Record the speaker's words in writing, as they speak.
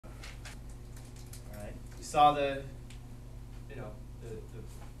saw the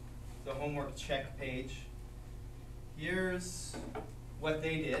homework check page. Here's what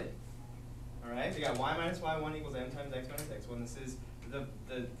they did. All right, they got y minus y1 equals m times x minus x1. This is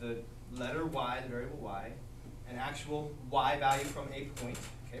the letter y, the variable y, an actual y value from a point,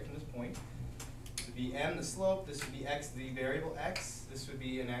 okay, from this point. This would be m, the slope. This would be x, the variable x. This would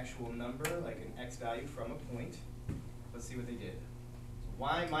be an actual number, like an x value from a point. Let's see what they did. So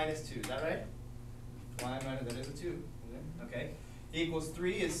y minus 2, is that right? Y minus, that is a 2, isn't it? Okay. Equals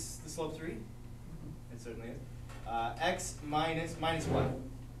 3, is the slope 3? It certainly is. X minus what?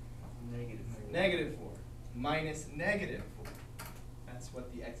 Negative 4. Minus negative 4. That's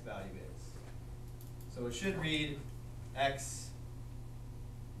what the x value is. So it should read x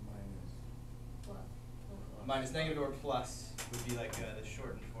minus negative or plus would be like the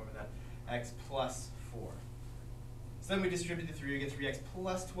shortened form of that. X plus 4. So then we distribute the 3, we get 3x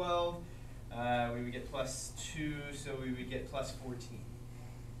plus 12. We would get plus 2, so we would get plus 14.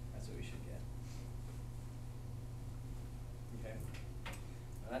 That's what we should get. Okay.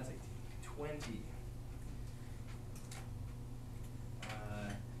 Now that's 18. 20.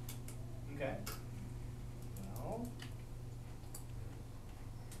 Okay. Well.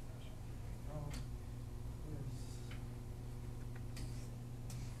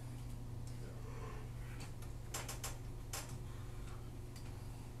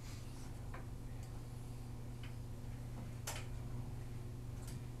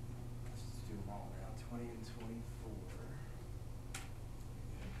 Let's do them all around 20 and 24.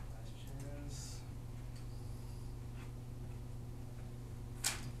 Questions?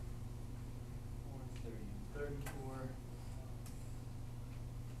 30 and 34.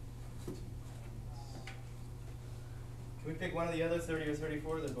 Can we pick one of the other, 30 or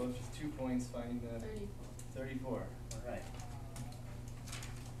 34? They're both just 2 points. Finding the 34. 34. All right.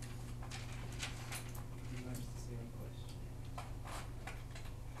 Pretty much the same question.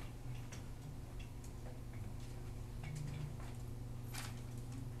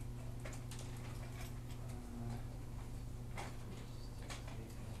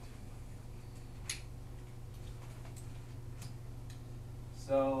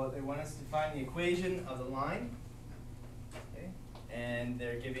 So they want us to find the equation of the line. And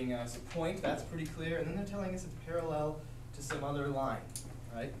they're giving us a point, that's pretty clear, and then they're telling us it's parallel to some other line,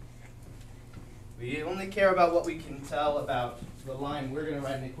 right? We only care about what we can tell about the line we're going to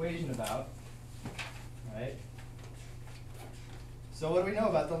write an equation about, right? So what do we know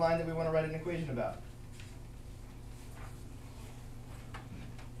about the line that we want to write an equation about? It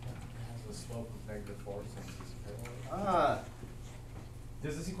has a slope of negative 4 since it's parallel.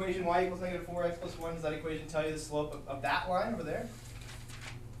 Does this equation y equals negative 4x plus 1, does that equation tell you the slope of that line over there?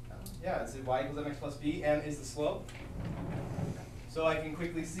 Yeah, it's y equals mx plus b, m is the slope. So I can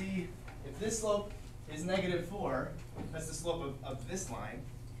quickly see if this slope is negative 4, that's the slope of this line.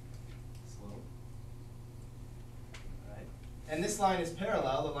 Slope. Right. And this line is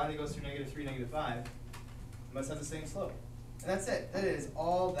parallel, the line that goes through negative 3, negative 5. It must have the same slope. And that's it. That is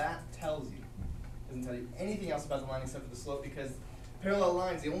all that tells you. It doesn't tell you anything else about the line except for the slope, because parallel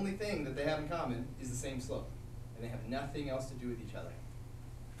lines, the only thing that they have in common is the same slope. And they have nothing else to do with each other.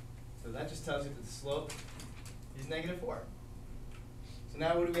 So that just tells you that the slope is negative 4. So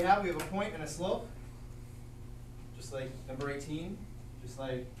now what do we have? We have a point and a slope. Just like number 18. Just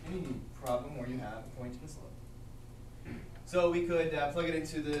like any problem where you have a point and a slope. So we could plug it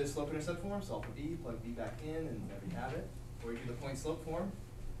into the slope-intercept form, solve for b, plug b back in, and there we have it. Or you do the point-slope form.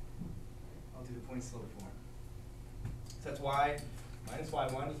 I'll do the point-slope form. So that's y minus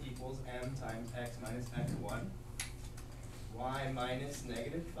y1 equals m times x minus x1. Y minus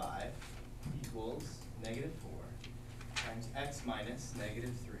negative 5 equals negative 4 times x minus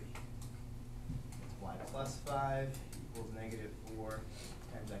negative 3. That's y plus 5 equals negative 4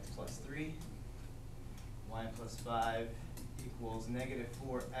 times x plus 3. Y plus 5 equals negative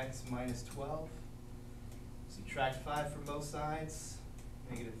 4x minus 12. Subtract 5 from both sides.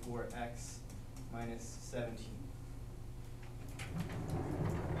 Negative 4x minus 17.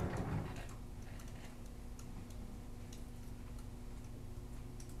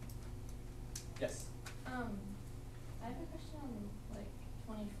 Yes? I have a question on like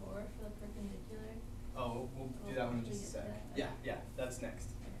 24 for the perpendicular. Oh, we'll do that one in just a sec. Yeah, yeah, that's next.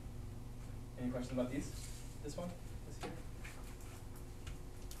 Any questions about these? This one? This here?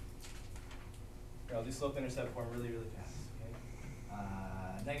 Here, I'll do slope-intercept form really, really fast.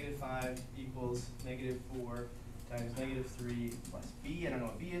 Okay? Negative 5 equals negative 4 times negative 3 plus b. I don't know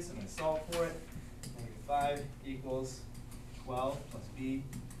what b is, so I'm going to solve for it. Negative 5 equals 12 plus b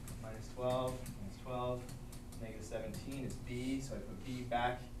minus 12 minus 12. Negative 17 is b, so I put b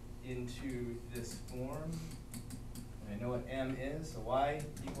back into this form. And I know what m is, so y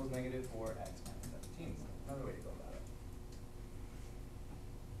equals negative 4x minus 17. So another way to go about it.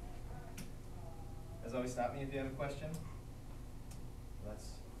 As always, stop me if you have a question. That's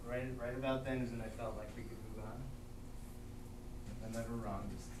right about then is when I felt like we could move on. If I'm ever wrong,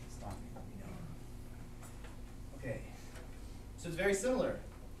 just stop me, let me know. Okay. So it's very similar,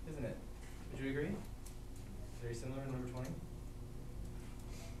 isn't it? Would you agree? Very similar in number 20?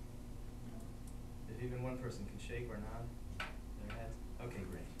 If even one person can shake or nod their heads. Okay,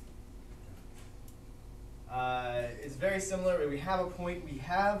 great. It's very similar. We have a point, we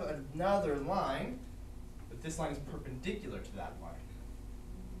have another line, but this line is perpendicular to that line.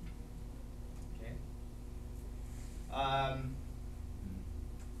 Okay?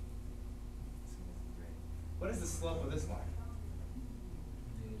 What is the slope of this line?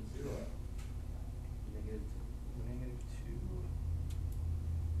 0. Negative Negative 2.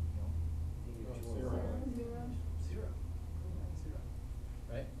 No. Zero. Zero.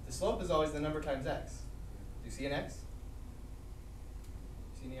 Right? The slope is always the number times x. Do you see an x?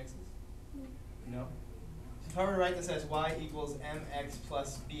 See any x's? No? So if I were to write this as y equals mx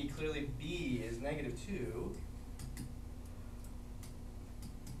plus b, clearly b is negative 2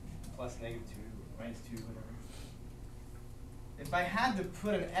 plus negative 2, minus 2, whatever. If I had to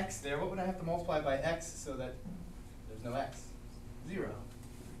put an x there, what would I have to multiply by x so that there's no x? 0.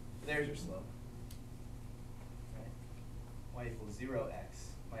 There's your slope. Right? Y equals 0x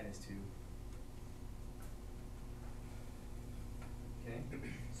minus 2. Okay?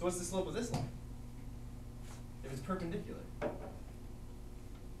 So what's the slope of this line? If it's perpendicular.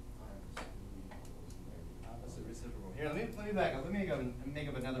 Opposite reciprocal. Here, let me back up. Let me go and make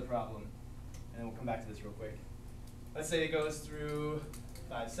up another problem, and then we'll come back to this real quick. Let's say it goes through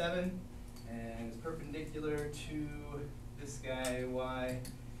 5, 7, and it's perpendicular to this guy, y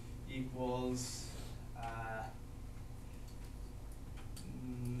equals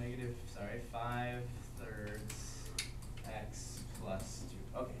negative, 5/3 x plus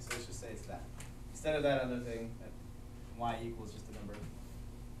 2. Okay, so let's just say it's that. Instead of that other thing, that y equals just a number.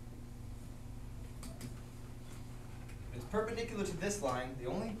 If it's perpendicular to this line, the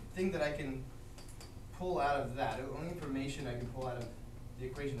only thing that I can pull out of that, the only information I can pull out of the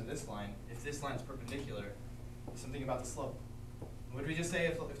equation of this line, if this line is perpendicular, is something about the slope. What did we just say?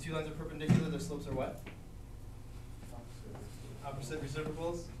 If two lines are perpendicular, their slopes are what? Opposite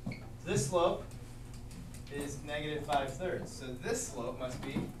reciprocals. So this slope is negative 5/3. So this slope must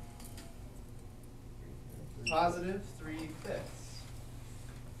be positive 3/5.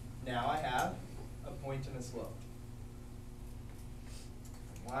 Now I have a point and a slope.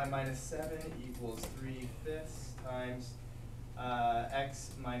 Y minus 7 equals 3/5 times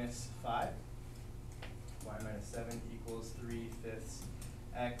x minus 5. Y minus 7 equals 3/5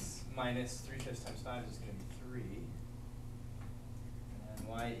 x minus 3/5 times 5 is just going to be 3. And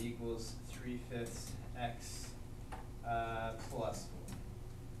y equals 3/5 x plus 4.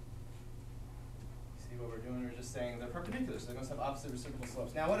 See what we're doing? We're just saying they're perpendicular, so they must have opposite reciprocal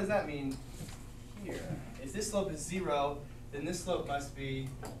slopes. Now what does that mean here? If this slope is 0, then this slope must be,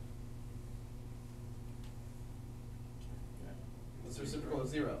 what's the reciprocal of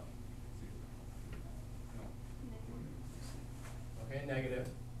 0? Okay, negative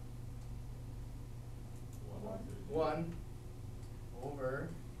 1 over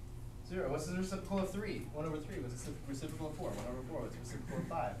 0. What's the reciprocal of 3? 1 over 3. What's the reciprocal of 4? 1 over 4. What's the reciprocal of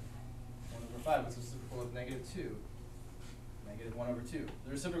 5? 1 over 5. What's the reciprocal of negative 2? Negative 1 over 2.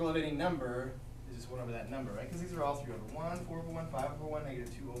 The reciprocal of any number is just 1 over that number, right? Because these are all 3 over 1, 4 over 1, 5 over 1, negative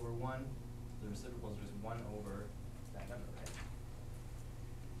 2 over 1. The reciprocals are just 1 over that number, right?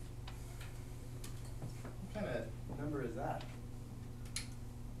 What kind of number is that?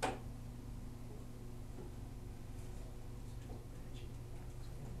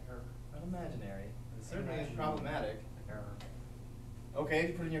 Not imaginary. It certainly is problematic. Error. Okay, if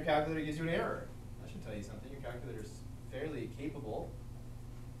you put it in your calculator, it gives you an error. That should tell you something. Your calculator is fairly capable.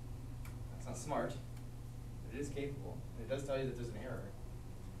 That's not smart, but it is capable. And it does tell you that there's an error.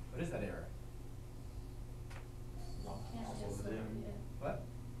 What is that error? Can't be a solution. What?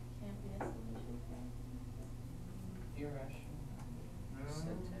 Can't be a solution for it. Irrational. No.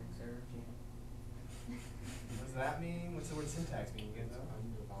 Syntax error. What does that mean? What's the word syntax mean? You guys know?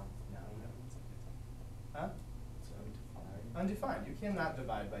 No, no. Huh? Undefined. You cannot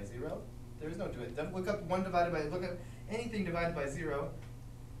divide by 0. There is no divide. Look up 1 divided by, look up anything divided by 0.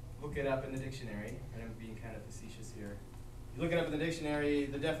 Look it up in the dictionary. And I'm being kind of facetious here. You look it up in the dictionary,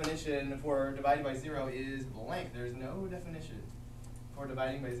 the definition for dividing by 0 is blank. There's no definition for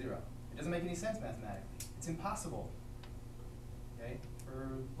dividing by 0. It doesn't make any sense mathematically. It's impossible. Okay? for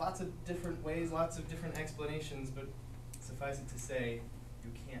lots of different ways, lots of different explanations, but suffice it to say,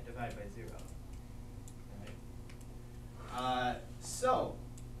 you can't divide by 0. Right? So,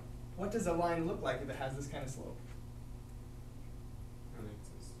 what does a line look like if it has this kind of slope?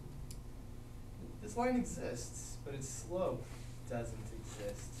 This line exists, but its slope doesn't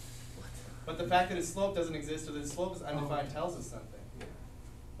exist. But the fact that its slope doesn't exist or that its slope is undefined tells us something.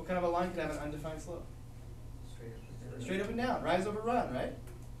 What kind of a line could have an undefined slope? Straight up and down, rise over run, right?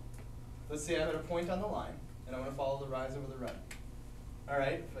 Let's say I'm at a point on the line, and I want to follow the rise over the run. All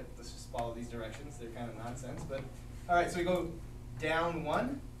right, let's just follow these directions. They're kind of nonsense, but all right. So we go down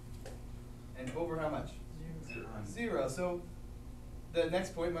 1 and over how much? 0. So the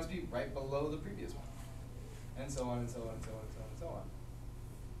next point must be right below the previous one, and so on and so on and so on and so on and so on.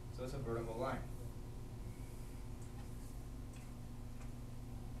 So it's a vertical line.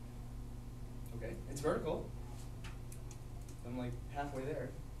 Okay, it's vertical. I'm like halfway there.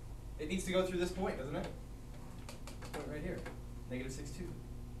 It needs to go through this point, doesn't it? Point right here, -6, 2.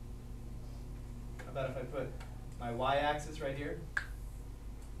 How about if I put my y-axis right here,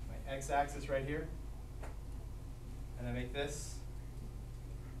 my x-axis right here, and I make this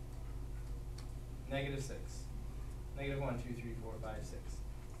 -6, -1, 2, 3, 4, 5, 6.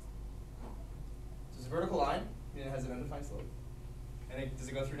 So it's a vertical line, and it has an undefined slope. And does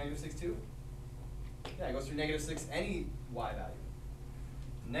it go through -6, 2? Yeah, it goes through -6 any y value.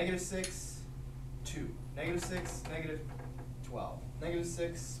 -6, 2. -6, -12.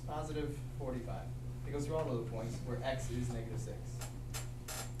 -6, positive 45. It goes through all of the points where x is -6.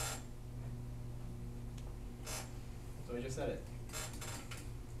 So I just said it.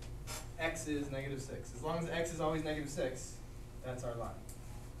 X is -6. As long as x is always -6, that's our line.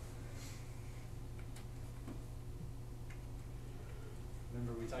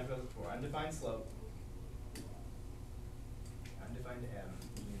 Remember, we talked about this before. Undefined slope. Undefined m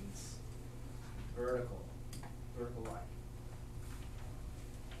means vertical line.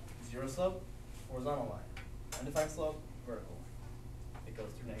 0 slope, horizontal line. Undefined slope, vertical line. It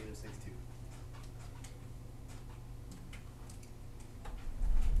goes through -6, 2.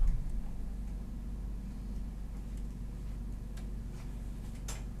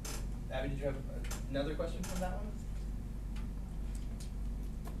 Abby, did you have another question from that one?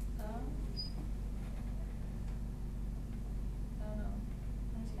 I don't know.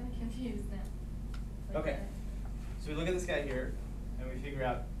 I'm just kind of confused now. Okay. So we look at this guy here, and we figure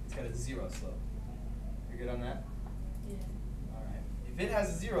out it's got a 0 slope. You're good on that? Yeah. All right. If it has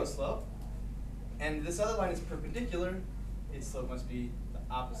a 0 slope, and this other line is perpendicular, its slope must be the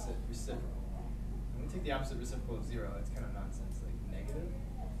opposite reciprocal. When we take the opposite reciprocal of 0, it's kind of nonsense, like negative.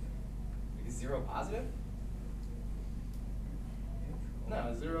 Like is 0 positive?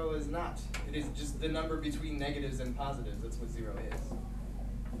 No, 0 is not. It is just the number between negatives and positives. That's what 0 is.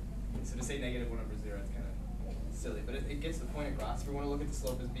 So to say -1 over 0, it's kind of silly, but it gets the point across. If we want to look at the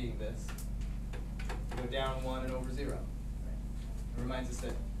slope as being this, we go down 1 and over 0. Right? It reminds us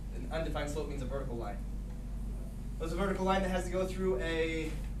that an undefined slope means a vertical line. So it's a vertical line that has to go through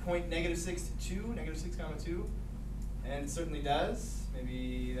a point -6, 2, -6, 2, and it certainly does.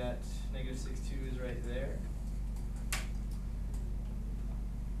 Maybe that -6, 2 is right there.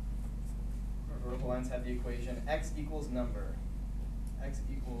 Vertical lines have the equation x equals number. X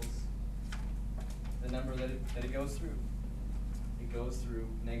equals the number that it goes through. It goes through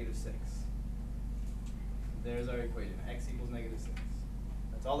 -6. There's our equation. X equals -6.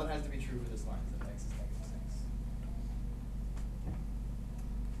 That's all that has to be true for this line, that x is -6.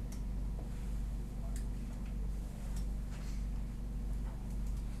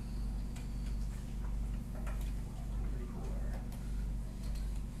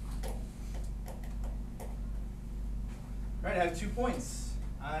 Right, I have 2 points.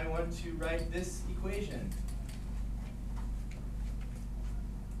 I want to write this equation.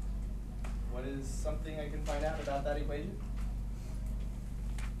 What is something I can find out about that equation?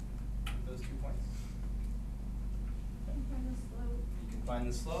 Those 2 points. Find the slope. You can find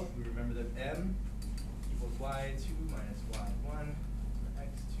the slope. We remember that m equals y2 minus y1,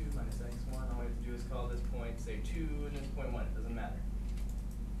 x2 minus x1. All we have to do is call this point, say 2, and this point 1. It doesn't matter.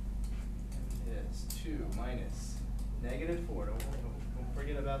 And it's 2 minus -4. Don't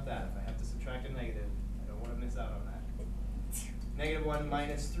forget about that. If I have to subtract a negative, I don't want to miss out on that. -1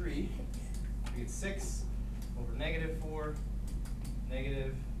 minus 3, we get 6 over -4,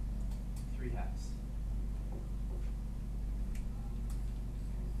 -3/2.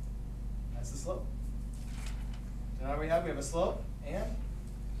 That's the slope. So now we have a slope and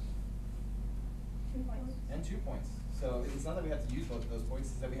 2 points. 2 points. So it's not that we have to use both of those points,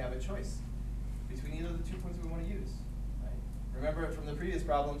 it's that we have a choice between either of the 2 points we want to use. Right? Remember from the previous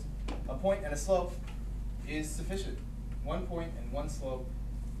problems, a point and a slope is sufficient. 1 point and 1 slope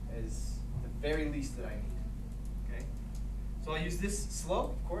is the very least that I need. Okay? So I'll use this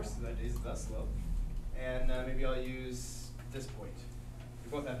slope, of course, that is the slope. And maybe I'll use this point.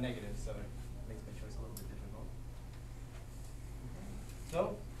 We both have negatives, so it makes my choice a little bit difficult.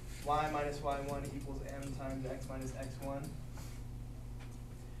 So, y minus y1 equals m times x minus x1.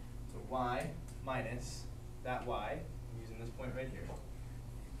 So y minus that y, I'm using this point right here.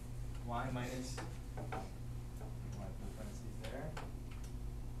 Y minus, y put parentheses there.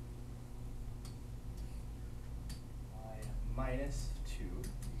 Y minus 2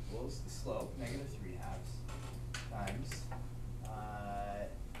 equals the slope, negative 3 halves, times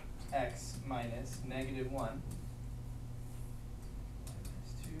x minus negative 1. Y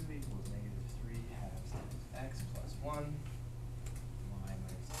minus 2 equals negative 3 halves times x plus 1. Y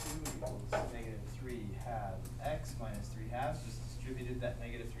minus 2 equals negative 3 halves x minus 3 halves. Just distributed that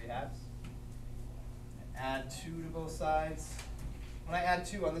negative 3 halves. Add 2 to both sides. When I add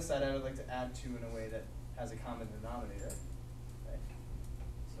 2 on this side, I would like to add 2 in a way that has a common denominator. Okay.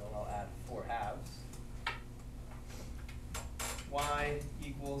 So I'll add 4 halves. Y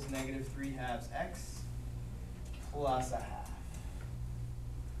equals negative 3 halves x plus a half.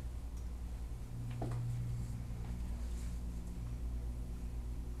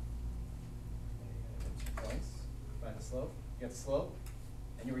 Points. Find the slope. You got the slope.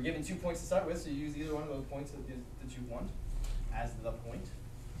 And you were given 2 points to start with, so you use either one of those points that you want as the point.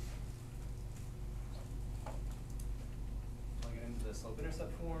 Plug it into the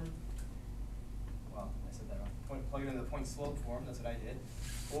slope-intercept form. Well, I said that wrong. Plug it into the point-slope form, that's what I did.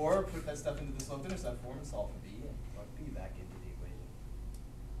 Or put that stuff into the slope-intercept form and solve for b, and plug b back into the equation.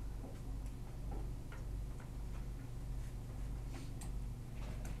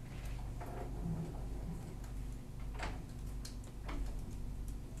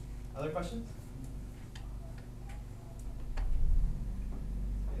 Other questions?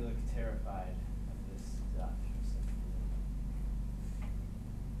 You look terrified of this stuff.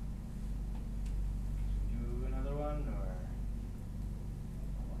 Should we do another one, or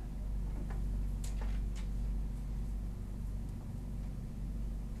what?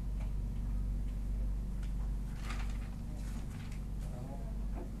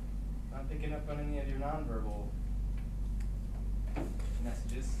 Not picking up on any of your nonverbal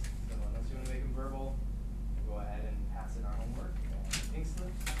messages. So unless you want to make them verbal, we'll go ahead and pass in our homework. Pink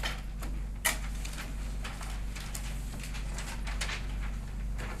slip.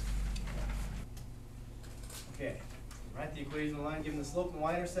 Okay, write the equation of the line given the slope and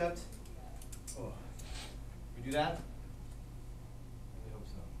y-intercept. Oh, we do that? I really hope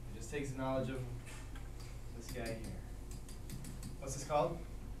so. It just takes the knowledge of this guy here. What's this called?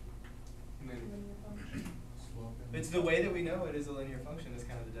 Linear function. It's the way that we know it is a linear function. It's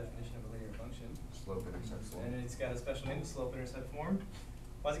kind of the definition of a linear function. Slope-intercept slope. And it's got a special name, the slope-intercept form.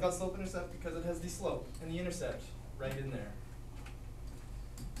 Why is it called slope-intercept? Because it has the slope and the intercept right in there.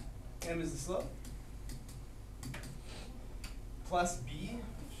 M is the slope. Plus b,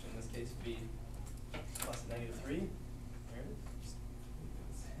 which in this case b plus negative 3. There it is.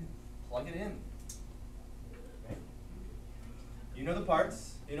 Just plug it in. Okay. You know the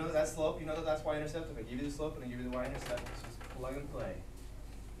parts. You know that slope. You know that that's y-intercept. If I give you the slope and I give you the y-intercept, it's just plug and play.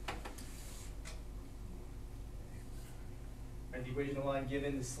 Write the equation of the line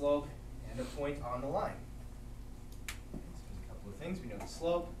given the slope and a point on the line. Okay, so there's a couple of things. We know the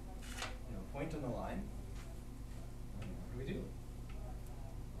slope, we know a point on the line. What do we do?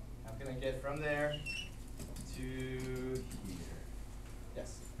 How can I get from there to here?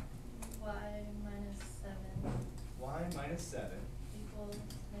 Yes? Y minus 7 Y minus 7. equals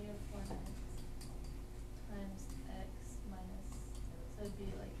negative 4 times x minus, so it'd be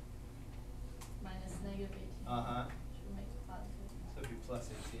like minus negative 18. Uh-huh. Should we make it positive? So it'd be plus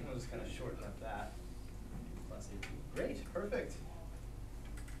 18. We'll just kind of shorten up that. Plus 18. Great, perfect.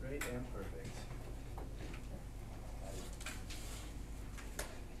 Great and perfect.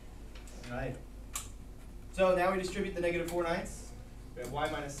 All right. So now we distribute the negative 4/9. We have y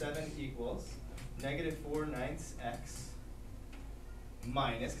minus 7 equals negative 4/9 x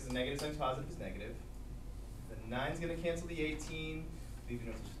minus, because the negative times positive is negative. The 9 is going to cancel the 18, leaving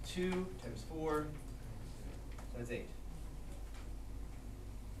us with 2 times 4, so that's 8.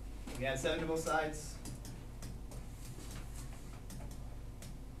 We add 7 to both sides,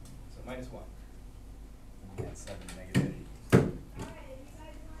 so minus 1. And we add 7 to negative 8.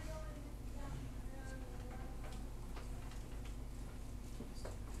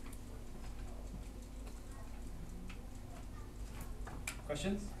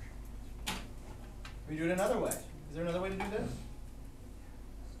 Questions? We do it another way. Is there another way to do this?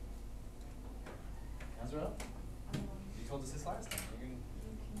 times are up. You told us this last time. You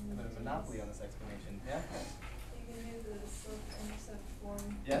can have a monopoly on this explanation. Yeah? You can do the slope-intercept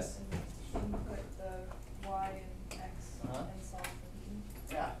form. Yes? And input the y and x Uh-huh. and solve for b.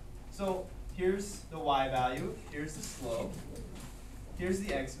 Yeah. So here's the y value, here's the slope, here's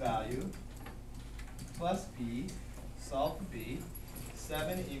the x value, plus b, solve for b.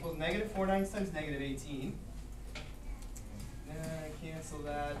 7 equals -4/9 times -18. Cancel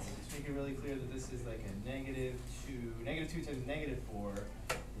that. Just make it really clear that this is like a -2. -2 times -4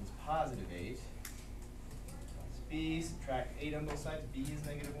 is +8. Plus b, subtract 8 on both sides. B is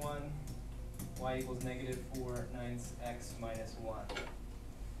 -1. Y equals -4/9 x minus 1.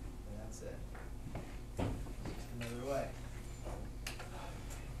 And that's it. Just another way.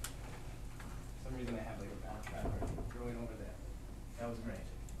 For some reason I have like a math tracker growing over there. That was great.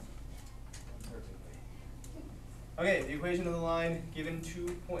 Perfectly. Okay, the equation of the line given 2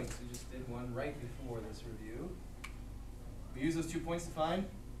 points. We just did one right before this review. We use those 2 points to find,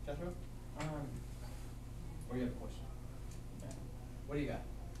 Jethro? Or you have a question? What do you got?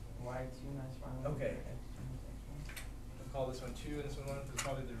 y2 minus y1. Okay. X2 minus x1. I'll call this one 2 and this one 1 because it's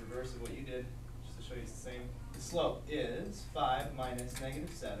probably the reverse of what you did, just to show you it's the same. The slope is 5 minus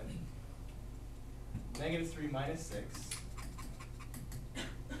 -7, -3 minus 6.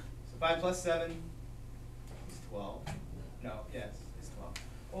 So 5 plus 7 is 12. No, yes, it's 12.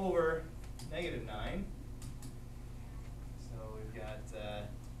 Over -9. So we've got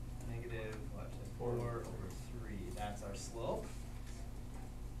 -4 over 3. That's our slope.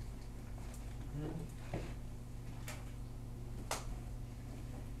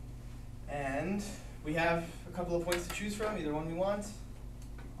 And we have a couple of points to choose from, either one we want.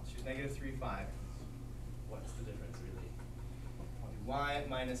 I'll choose -3, 5. What's the difference really? Y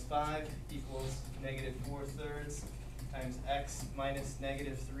minus 5 equals -4/3 times x minus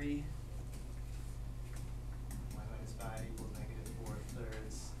 -3. Y minus 5 equals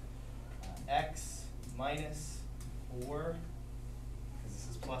 -4/3. X minus 4, because this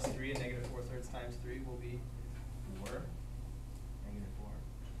is plus 3 and -4/3 times 3 will be 4. -4.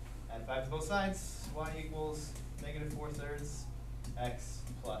 Add 5 to both sides. Y equals -4/3 x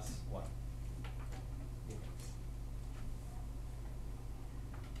plus 1.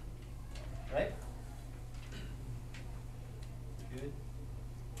 Right? Good.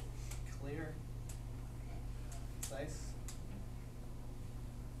 Clear. Concise.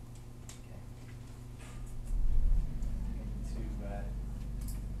 Okay. To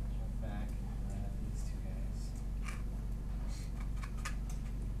jump back, these two guys.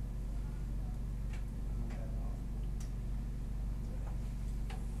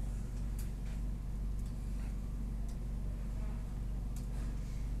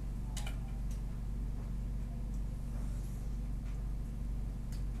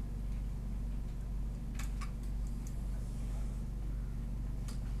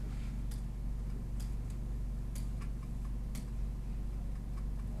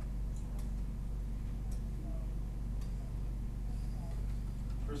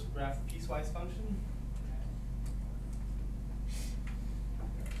 First we'll graph the piecewise function.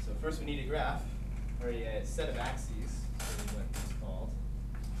 So first we need a graph, or a set of axes, is what it's called.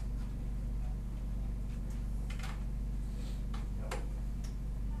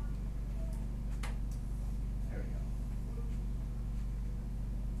 There we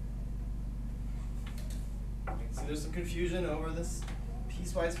go. Okay, so there's some confusion over this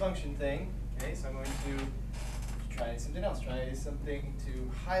piecewise function thing. Okay, so I'm going to try something else. Try something to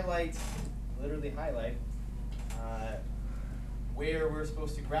highlight, literally highlight, where we're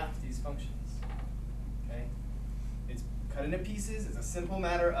supposed to graph these functions. Okay, it's cut into pieces. It's a simple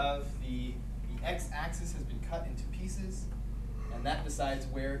matter of the x-axis has been cut into pieces, and that decides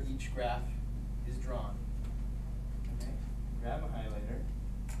where each graph is drawn. Okay, grab a highlighter.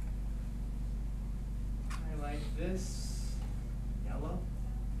 Highlight this yellow.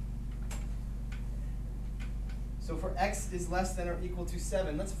 So for x is less than or equal to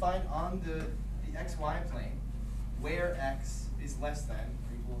 7, let's find on the xy plane where x is less than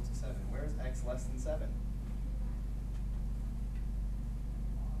or equal to 7. Where is x less than 7?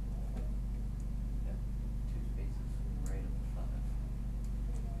 Yeah, 2 spaces right of the 5.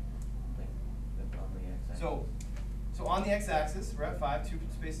 Like, that's on the x-axis. So on the x-axis, we're at 5, 2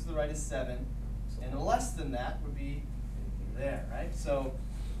 spaces to the right is 7, and less than that would be there, right? So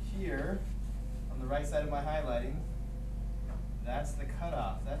here, on the right side of my highlighting, that's the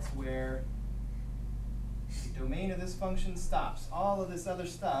cutoff. That's where the domain of this function stops. All of this other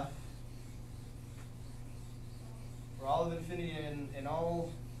stuff, for all of infinity in all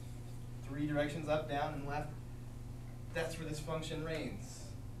 3 directions, up, down, and left, that's where this function reigns.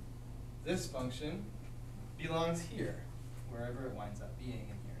 This function belongs here, wherever it winds up being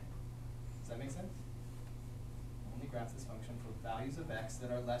in here. Does that make sense? Only graph this function for values of x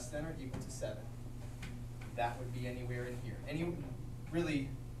that are less than or equal to 7. That would be anywhere in here. Really,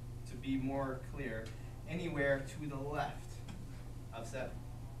 to be more clear, anywhere to the left of 7.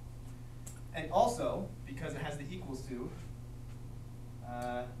 And also, because it has the equals to,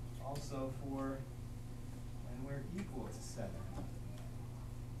 also for when we're equal to 7.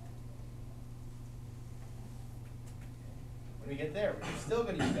 When we get there, we're still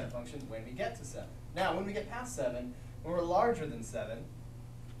going to use that function when we get to 7. Now, when we get past 7, when we're larger than 7,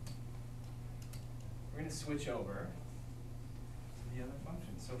 we're going to switch over to the other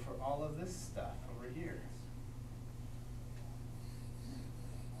function. So for all of this stuff over here,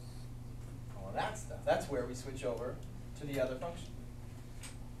 all of that stuff, that's where we switch over to the other function.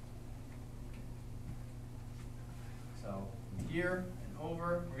 So here and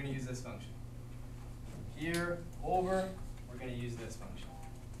over, we're going to use this function. Here, over, we're going to use this function.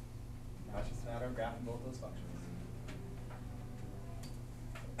 Now it's just a matter of graphing both those functions.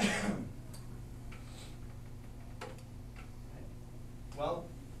 Well,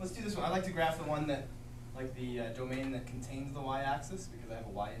 let's do this one. I like to graph the one that, like the domain that contains the y-axis, because I have a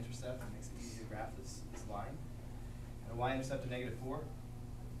y-intercept. It makes it easy to graph this line. And a y-intercept of -4.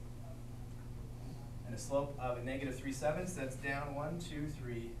 And a slope of a -3/7. That's down 1, 2,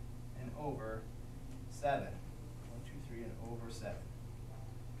 3, and over 7. 1, 2, 3, and over 7.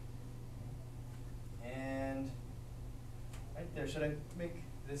 And right there, should I make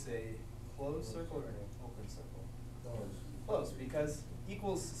this a closed circle or an open circle? Closed, because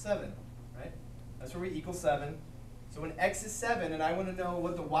equals 7, right? That's where we equal 7. So when x is 7 and I want to know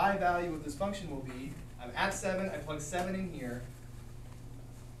what the y value of this function will be, I'm at 7, I plug 7 in here.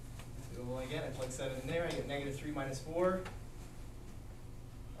 So again, I plug 7 in there, I get -3 minus 4.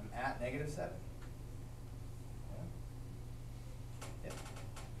 I'm at -7. Yep.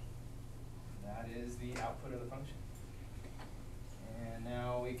 That is the output of the function. And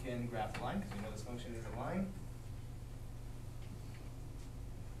now we can graph the line, because we know this function is a line.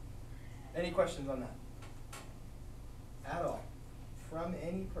 Any questions on that? At all? From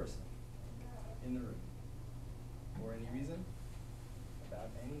any person in the room? For any reason? About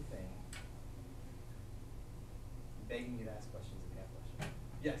anything? I'm begging you to ask questions if you have questions.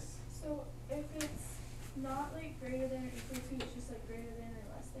 Yes? So if it's not like greater than or equal to, it's just like greater than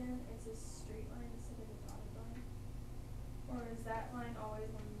or less than, it's a straight line instead of a dotted line? Or is that line always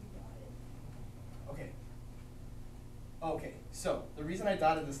going to be dotted? Okay. Okay, so the reason I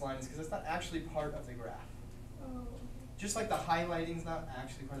dotted this line is because it's not actually part of the graph. Oh, okay. Just like the highlighting is not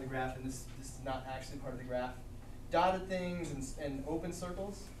actually part of the graph, and this is not actually part of the graph. Dotted things and open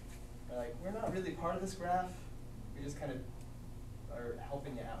circles are like, we're not really part of this graph. We just kind of are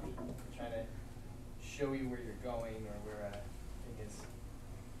helping you out. We're trying to show you where you're going or where a thing is.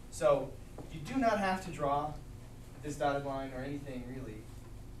 So you do not have to draw this dotted line or anything really,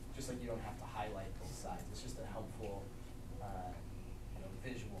 just like you don't have to highlight both sides. It's just a helpful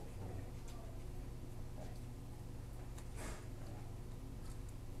visual for you. Okay.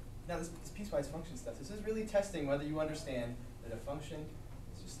 Now this piecewise function stuff, this is really testing whether you understand that a function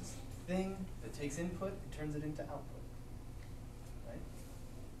is just this thing that takes input and turns it into output. Right?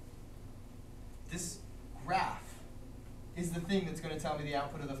 This graph is the thing that's going to tell me the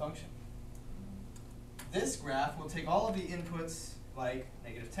output of the function. This graph will take all of the inputs like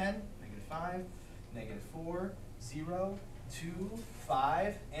 -10, -5, -4, 0, 2,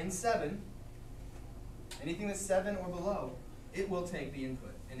 5, and 7. Anything that's 7 or below, it will take the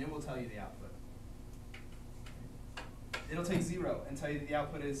input and it will tell you the output. It'll take 0 and tell you that the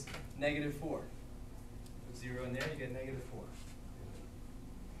output is -4. Put 0 in there, you get -4.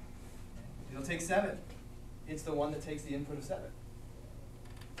 It'll take 7. It's the one that takes the input of 7.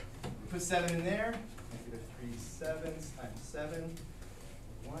 We put 7 in there, -3 7s times 7,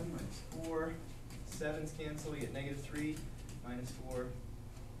 1 minus 4, 7s cancel, we get -3 minus 4,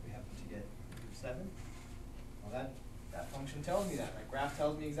 we happen to get 7. Well, that function tells me that. My graph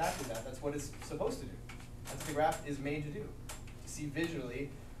tells me exactly that. That's what it's supposed to do. That's what the graph is made to do. To see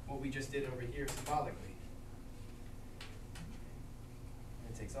visually what we just did over here symbolically. And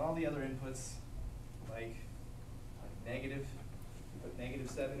it takes all the other inputs, like negative. We put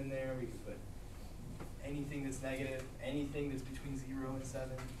 -7 in there. We could put anything that's negative, anything that's between 0 and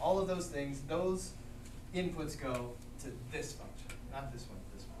 7. All of those things, those inputs go to this function, not this one,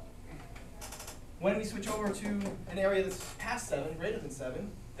 this one. When we switch over to an area that's past 7, greater than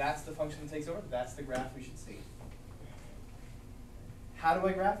 7, that's the function that takes over. That's the graph we should see. How do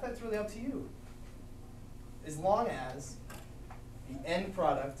I graph that? It's really up to you. As long as the end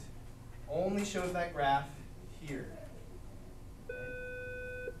product only shows that graph here.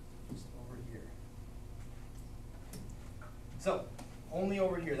 Right? Just over here. So, only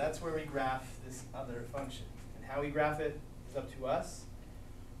over here, that's where we graph this other function. And how we graph it is up to us.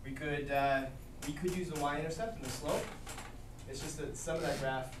 We could use the y-intercept and the slope. It's just that some of that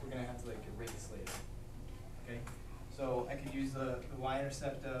graph we're gonna have to like erase later. Okay? So I could use the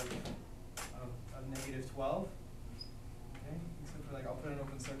y-intercept of negative 12. Okay? Except for like I'll put an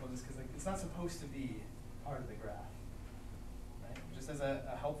open circle just because like it's not supposed to be part of the graph. Right? Just as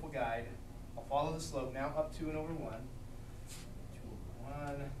a helpful guide, I'll follow the slope now up 2 and over 1. 2 over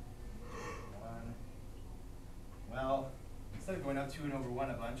 1. 1. Well, instead of going up 2 and over 1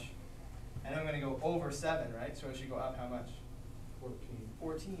 a bunch, and I'm going to go over 7, right? So it should go up how much? 14.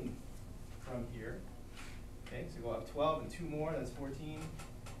 14 from here. Okay, so go up 12 and 2 more, that's 14.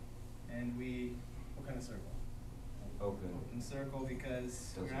 And what kind of circle? Open circle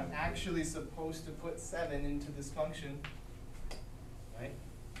because we're not actually supposed to put 7 into this function, right?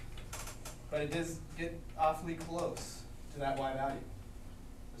 But it does get awfully close to that y value.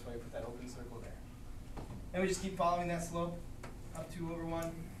 That's why we put that open circle there. And we just keep following that slope up 2 over 1.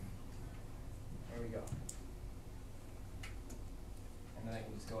 There we go. And then I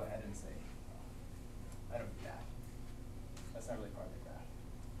can just go ahead and say, I don't do that. That's not really part of the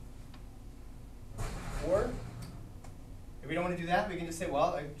graph. Or, if we don't want to do that, we can just say,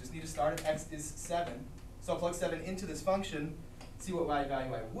 well, I just need to start if x is 7. So I'll plug 7 into this function, see what y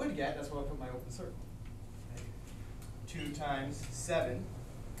value I would get. That's why I'll put my open circle. Okay. 2 times 7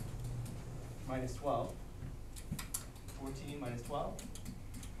 minus 12. 14 minus 12.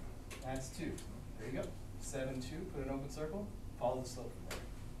 That's 2. There you go. 7, 2, put an open circle, follow the slope from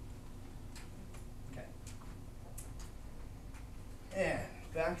there. Okay.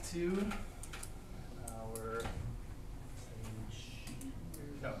 And back to our page.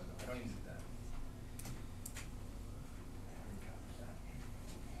 No, I don't need to do that.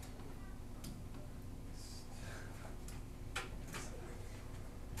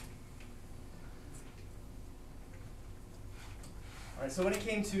 All right, so when it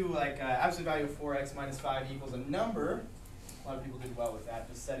came to like absolute value of 4x minus 5 equals a number, a lot of people did well with that.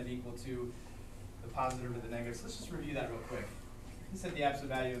 Just set it equal to the positive or the negative. So let's just review that real quick. We set the absolute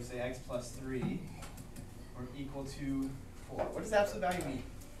value of say x plus 3 or equal to 4. What does absolute value mean?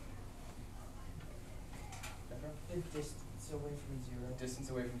 Deborah? The distance away from 0. Distance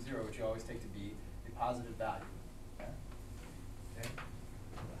away from 0, which you always take to be a positive value. Okay? Okay?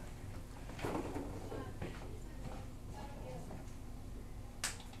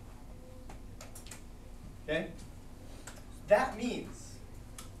 Okay? That means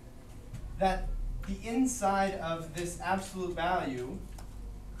that the inside of this absolute value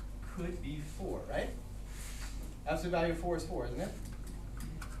could be 4, right? Absolute value of 4 is 4, isn't it?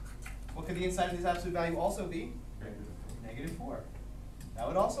 What could the inside of this absolute value also be? Negative 4. That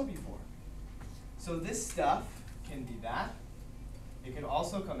would also be 4. So this stuff can be that. It could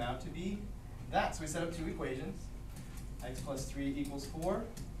also come out to be that. So we set up 2 equations. X plus 3 equals 4,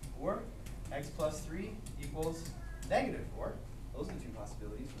 or x plus 3 equals negative 4. Those are the 2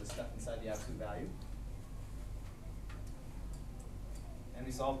 possibilities for the stuff inside the absolute value. And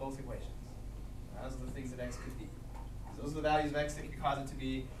we solve both equations. Those are the things that x could be. So those are the values of x that could cause it to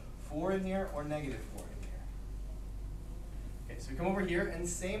be 4 in here or negative 4 in here. Okay, so we come over here, and the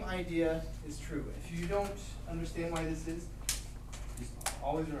same idea is true. If you don't understand why this is, just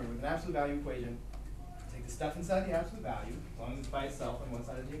always remember, with an absolute value equation, take the stuff inside the absolute value, as long as it's by itself on one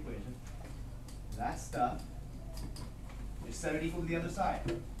side of the equation. That stuff, just set it equal to the other side.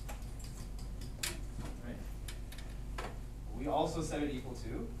 Right? We also set it equal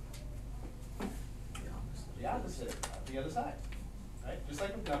to the opposite of the other side. Right? Just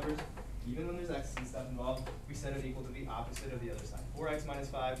like with numbers, even when there's x and stuff involved, we set it equal to the opposite of the other side. 4x minus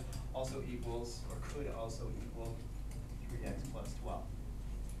 5 also equals, or could also equal, 3x plus 12.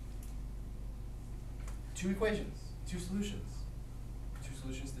 2 equations, 2 solutions. 2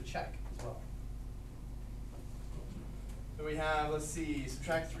 solutions to check as well. So we have, let's see,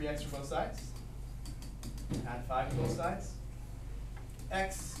 subtract 3x from both sides. Add 5 to both sides.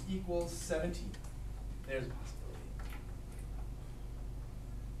 X equals 17. There's a possibility.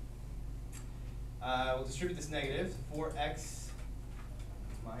 We'll distribute this negative. 4x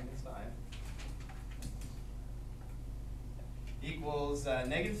minus 5 equals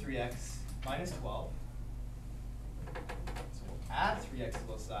negative 3x minus 12. So we'll add 3x to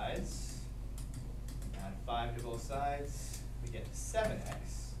both sides. Add 5 to both sides. We get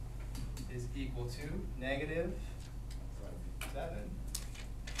 7x is equal to negative 7.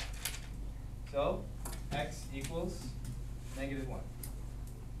 So x equals negative 1.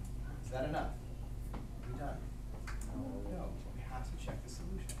 Is that enough? We're done. has to check the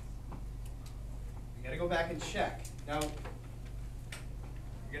solution. We gotta go back and check. Now,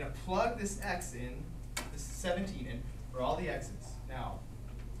 you're gonna plug this x in, this 17 in, for all the x's. Now,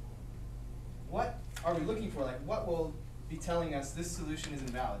 what are we looking for? Like, what will be telling us this solution is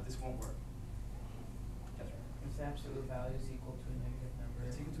invalid, this won't work? That's right. If the absolute value is equal to a negative number.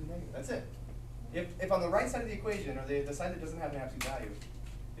 It's equal to a negative, that's it. If on the right side of the equation, or the side that doesn't have an absolute value,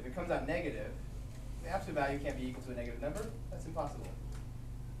 if it comes out negative, the absolute value can't be equal to a negative number. That's impossible.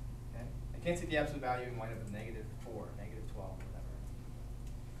 Okay? I can't take the absolute value and wind up with negative 4, negative 12, whatever.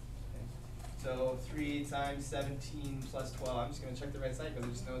 Okay? So 3 times 17 plus 12, I'm just going to check the right side because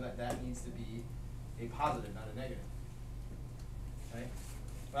I just know that that needs to be a positive, not a negative. Right?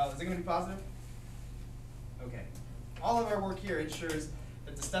 Well, is it going to be positive? Okay. All of our work here ensures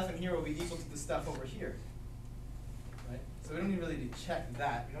that the stuff in here will be equal to the stuff over here. Right? So we don't really need to check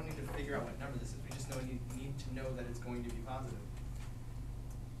that. We don't need to figure out what number this is. We just need to know that it's going to be positive.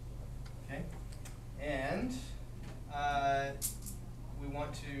 Okay? And we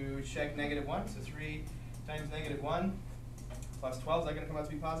want to check negative 1. So 3 times negative 1 plus 12, is that going to come out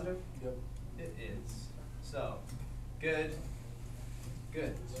to be positive? Yep. It is. So, good.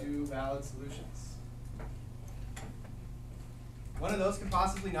 Good. 2 valid solutions. One of those can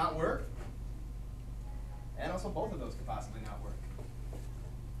possibly not work, and also both of those could possibly not work.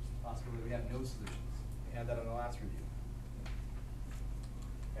 It's possible that we have no solutions. We had that on the last review.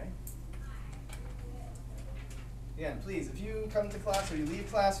 Okay? Again, please, if you come to class or you leave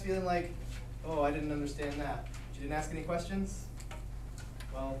class feeling like, oh, I didn't understand that, but you didn't ask any questions,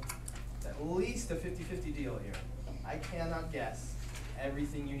 well, it's at least a 50-50 deal here. I cannot guess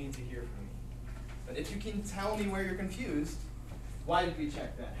everything you need to hear from me. But if you can tell me where you're confused, why did we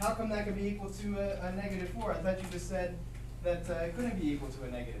check that? How come that could be equal to a negative 4? I thought you just said that it couldn't be equal to a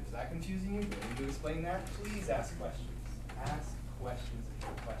negative. Is that confusing you? Do you need to explain that? Please ask questions. Ask questions if you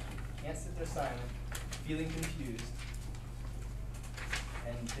have questions. You can't sit there silent, feeling confused,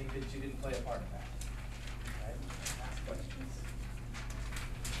 and think that you didn't play a part in that. Right? Ask questions.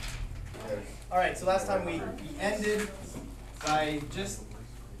 All right, so last time we ended by just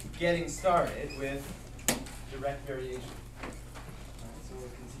getting started with direct variation. So we'll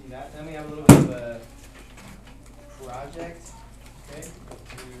continue that. Then we have a little bit of a project, okay?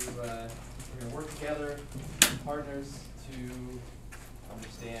 We're going to work together, partners, to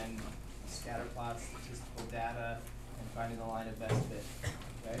understand scatter plots, statistical data, and finding the line of best fit,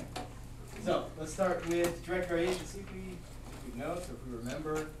 okay? So let's start with direct variation. See if we know, so if we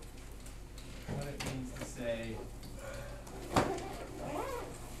remember what it means to say,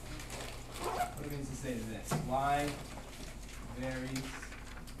 what it means to say this. Y varies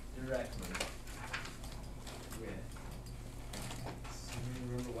directly with X. So you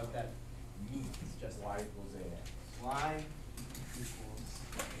remember what that means, just Y equals AX. Y equals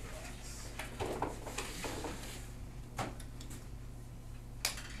AX.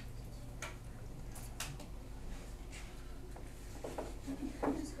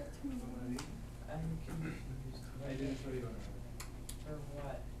 I'm confused. I didn't show you on it. For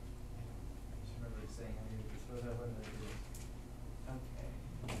what? I just remember saying I needed to throw that one there. Okay.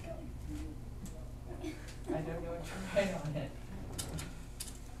 I don't know what to write on it.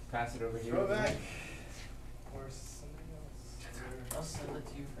 Pass it over here. Throw it back. Or something else. I'll sell it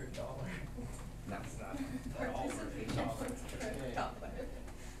to you for $1. No. It's not. Participation points for Okay. dollar.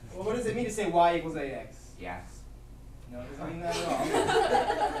 Well, what does it mean to say Y equals AX? Yes. No, it doesn't mean that at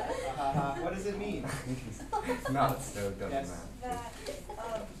all. What does it mean? No, it still doesn't Yes. matter.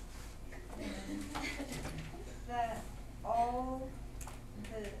 That all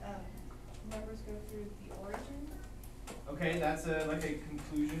the numbers go through the origin. Okay, that's like a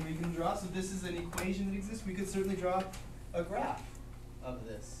conclusion we can draw. So this is an equation that exists. We could certainly draw a graph of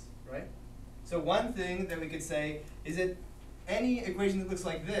this, right? So one thing that we could say is that any equation that looks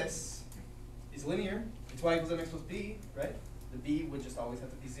like this is linear. It's y equals mx plus b, right? The b would just always have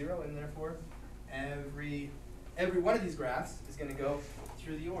to be 0, and therefore every one of these graphs is going to go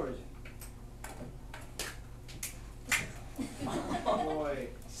through the origin. Boy.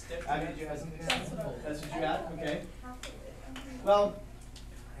 Abby, did you have something to say? That's what you had? Okay. Well,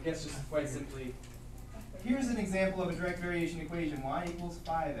 I guess just quite simply, here's an example of a direct variation equation, y equals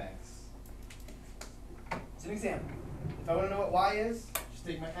 5x. It's an example. If I want to know what y is, just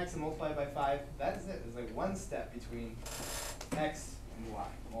take my x and multiply it by 5. That's it. There's like one step between x and y.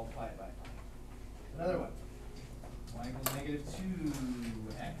 Multiply it by 5. Another one. Y equals negative 2x.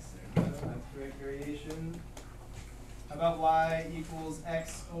 There we go. That's direct variation. How about y equals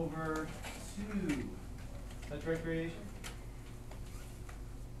x over 2? Is that direct variation?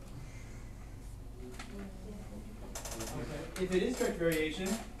 Okay. if it is direct variation,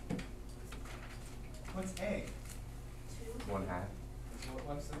 what's A? 2. 1/2.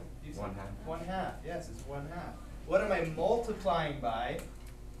 What's the, you said? 1/2. 1/2, yes, it's 1/2. What am I multiplying by?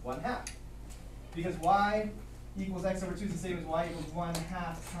 1/2. Because y equals x over 2 is the same as y equals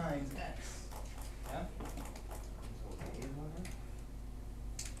 1/2 times x. Yeah? So A is 1/2.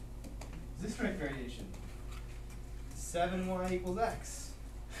 Is this direct variation? 7y equals x.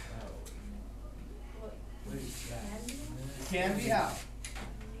 What What is that? can be? It can be how?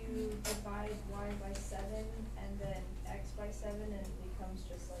 You divide y by 7 and then x by 7 and it becomes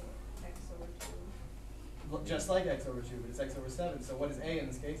just like x over 2. Just like x over 2, but it's x over 7. So what is A in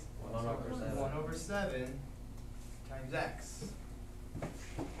this case? 1 over 7. 1 over 7 times x.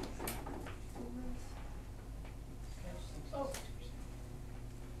 Oh.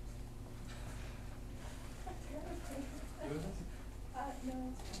 Who is this?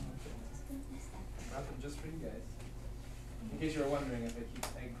 No. Nothing, just for you guys. In case you were wondering if I keep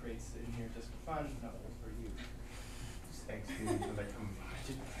egg crates in here just for fun, no, it's for you. Just egg students when they come.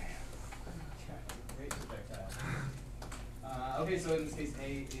 Great projectile. Okay, so in this case,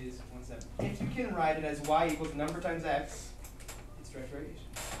 A is 1/7. If you can write it as y equals number times x, it's direct variation.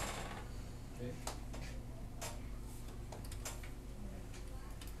 Okay.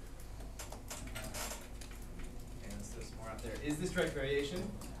 Okay, let's throw some more out there. Is this direct variation?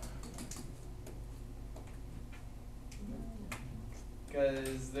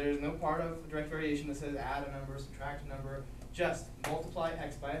 Because there's no part of direct variation that says add a number, subtract a number. Just multiply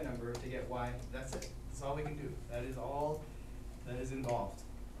x by a number to get y. That's it. That's all we can do. That is all that is involved.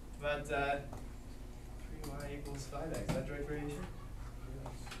 But 3y equals 5x. Is that direct variation?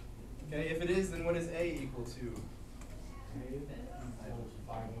 Okay, if it is, then what is a equal to?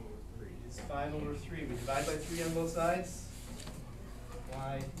 It's 5 over 3. We divide by 3 on both sides.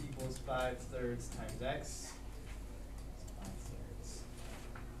 Y equals 5/3 times x. 5/3.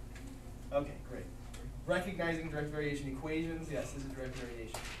 Okay, great. Recognizing direct variation equations, yes, this is direct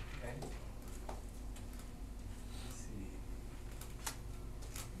variation. Okay. Let's see.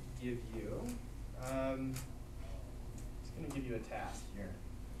 Give you. Just gonna give you a task here.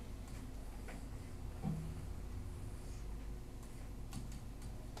 I'm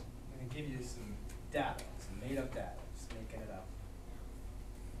gonna give you some data, some made-up data. Just making it up.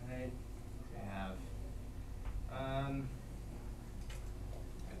 All right. We have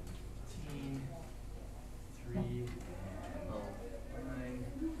 15, 3, and 9,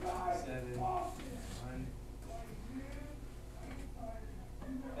 7, 1,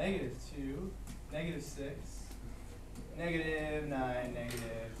 -2, -6, -9,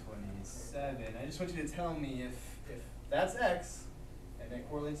 -27. I just want you to tell me if that's x and it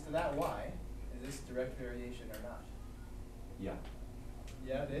correlates to that y, is this direct variation or not? Yeah.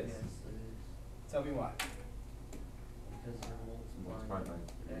 Yeah, it is? Yes, it is. Tell me why. Because you're Multiply multiplying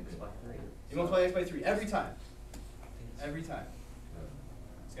by x by 3. You multiply x by 3 every time. Yes. Every time.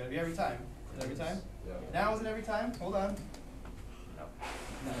 It's gotta be every time. Is it every time? Yeah. Now is it every time? Hold on. No.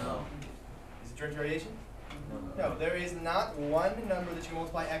 No. Is it direct variation? No. No, there is not one number that you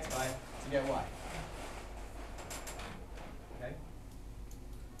multiply x by to get y. Okay?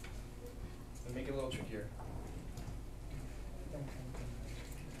 Let me make it a little trickier.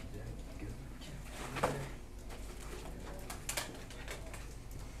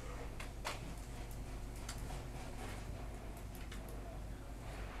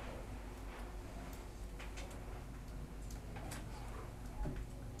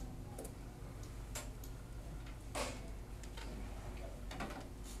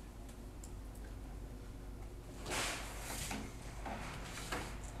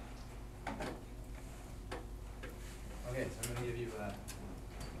 Okay, so I'm going to give you a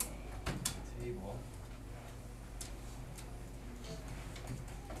table.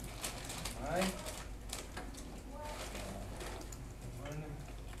 I 1,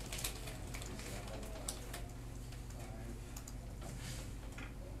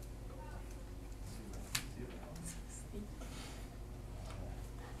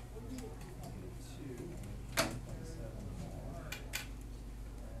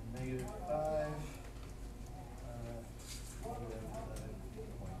 5.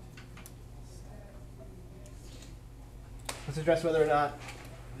 Let's address whether or not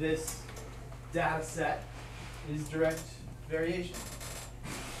this data set is direct variation.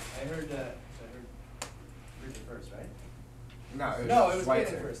 I heard Bridget first, right? No, it was White's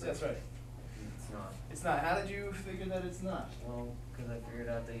Caitlin here. first. That's right. It's not. It's not. How did you figure that it's not? Well, because I figured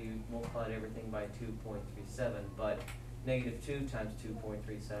out that you multiplied everything by 2.37, but -2 times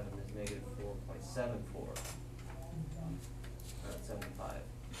 2.37 is -4.74. Not 75.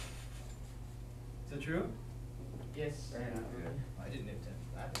 Is that true? Yes. Yeah. I didn't intend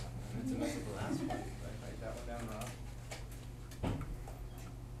that. I meant to mess with the last one. Did I write that one down wrong?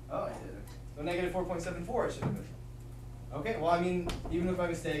 Oh, I did. So negative 4.74 it should have been. Okay, well, I mean, even with my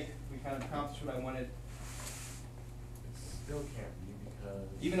mistake, we kind of accomplished what I wanted. It still can't be because.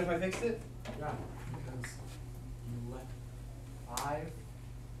 Even if I fixed it? Yeah, because you let 5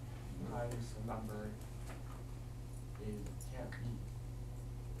 times the number, it can't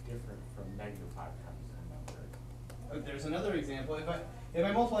be different from negative 5 times the number. There's another example. If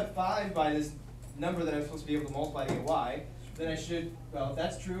I multiply 5 by this number that I'm supposed to be able to multiply to get y, then I should, well, if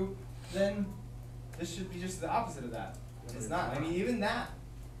that's true, then this should be just the opposite of that. It's not. I mean, even that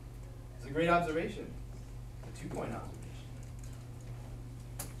is a great observation. A 2-point observation.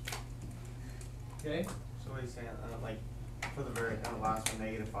 Okay? So what he's saying, like, for the very last one,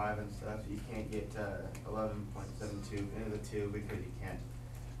 negative 5 and stuff, you can't get 11.72 into the 2 because you can't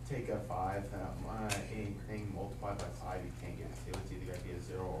take a 5, anything multiplied by 5, you can't get a 2. It's either going to be a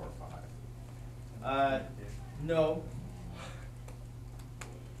 0 or a 5. No.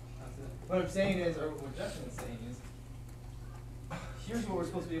 What I'm saying is, or what Justin is saying is, here's what we're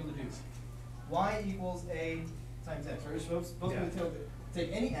supposed to be able to do. Y equals a times x. We're supposed to be able to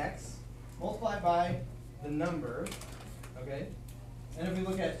take any x, multiply by the number, okay? And if we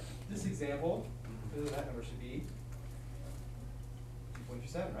look at this example, that number should be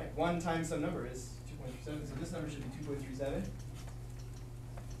 2.37, right? 1 times some number is 2.37, so this number should be 2.37.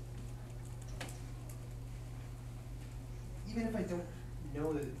 Even if I don't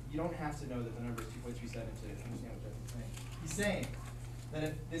know that, you don't have to know that the number is 2.37 to understand what Justin's saying. He's saying that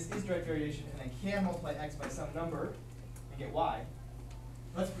if this is direct variation and I can multiply x by some number and get y,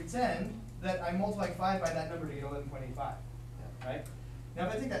 let's pretend that I multiply 5 by that number to get 11.85, right? Now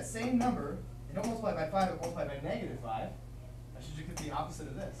if I take that same number and don't multiply by 5, but multiply by negative 5, I should just get the opposite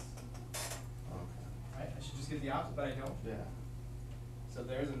of this, Okay. right? I should just get the opposite, but I don't. Yeah. So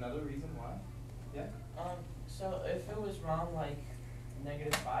there's another reason why. Yeah? So if it was wrong, like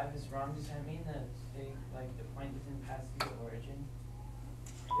negative 5 is wrong, does that mean that the point doesn't pass through the origin?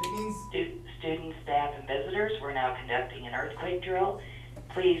 It means Students, staff, and visitors, we're now conducting an earthquake drill.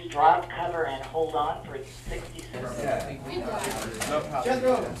 Please drop, cover, and hold on for 60 seconds. We died. No problem.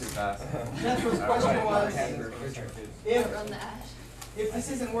 Jethro. Too fast. Jethro's question was, if, Run the ash. if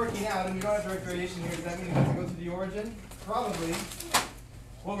this isn't working out and we don't have direct variation here, does that mean we have to go to the origin? Probably.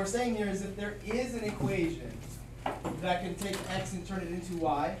 What we're saying here is if there is an equation that can take x and turn it into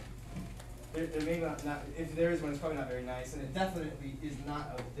y, there may not, if there is one, it's probably not very nice, and it definitely is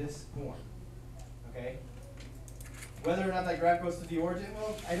not of this form, okay? Whether or not that graph goes to the origin,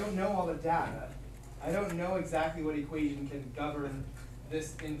 well, I don't know all the data. I don't know exactly what equation can govern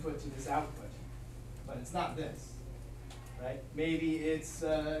this input to this output, but it's not this, right? Maybe it's,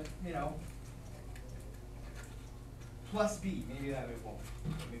 you know, plus b, maybe that it won't.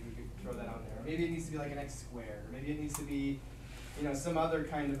 Maybe we could throw that on there. Or maybe it needs to be like an x squared, or maybe it needs to be, you know, some other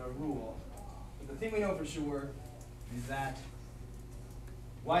kind of a rule. But the thing we know for sure is that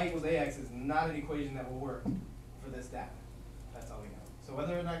y equals ax is not an equation that will work for this data. That's all we know. So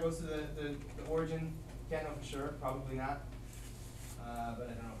whether or not it goes to the origin, can't know for sure, probably not. But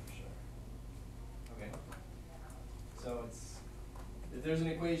I don't know for sure. Okay. So it's, if there's an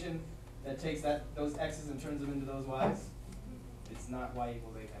equation that takes those x's and turns them into those y's, it's not y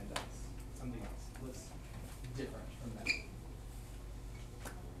equals a times x. It's something else. It looks different from that.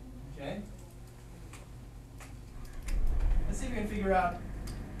 Okay? Let's see if we can figure out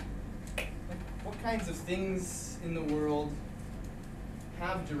what kinds of things in the world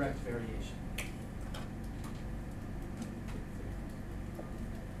have direct variation.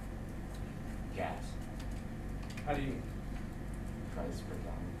 Gas. How do you, Price per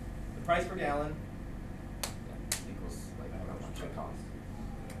gallon. the price per gallon? Equals like how much it costs.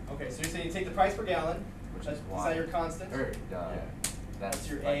 Okay, so you're saying you take the price per gallon, Which that's, is is Y. that your constant? Or, That's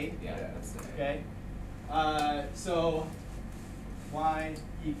your like, A? Yeah, that's the A. Okay. So y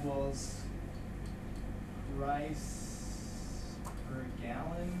equals price per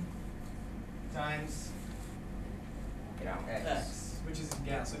gallon times Gallon. x, which is so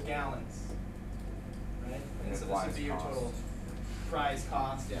gallons, right? And And so then this Y would is be your cost. total price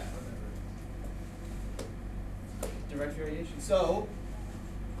cost, yeah, whatever. Direct variation. So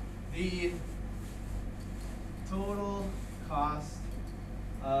the total cost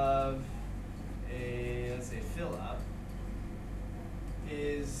of a, let's say, fill up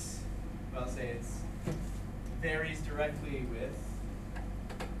is, well, say it's varies directly with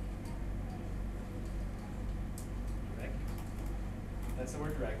that's the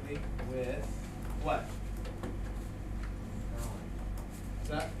word directly with what?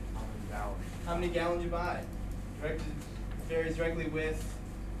 So that, Gallon. how many gallons you buy? varies directly with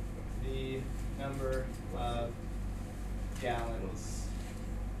the number of gallons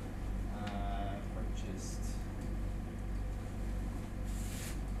purchased.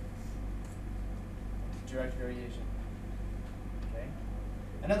 Direct variation. Okay.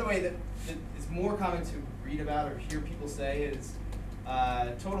 Another way that is more common to read about or hear people say is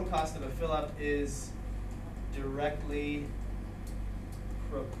total cost of a fill-up is directly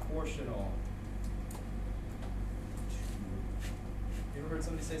proportional to. You ever heard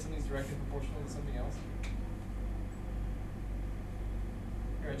somebody say something's directly proportional to something else?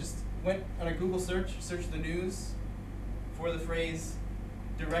 Here, I just went on a Google search, searched the news for the phrase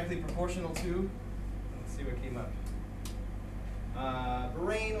directly proportional to. Let's see what came up.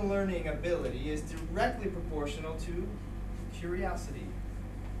 Brain learning ability is directly proportional to curiosity.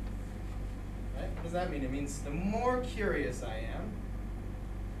 Right? What does that mean? It means the more curious I am,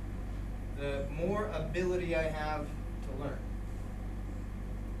 the more ability I have to learn.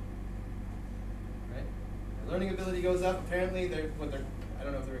 Right? The learning ability goes up. Apparently, I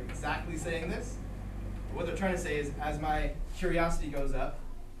don't know if they're exactly saying this, but what they're trying to say is as my curiosity goes up,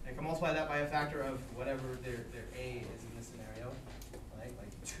 I can multiply that by a factor of whatever their A is in this scenario, right? Like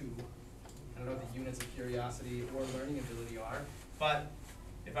 2. I don't know what the units of curiosity or learning ability are, but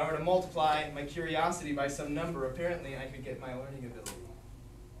if I were to multiply my curiosity by some number, apparently I could get my learning ability,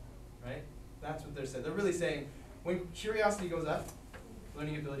 right? That's what they're saying. They're really saying when curiosity goes up,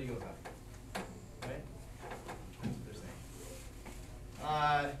 learning ability goes up, right? That's what they're saying.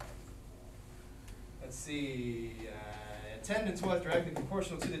 Let's see. Attendance was directly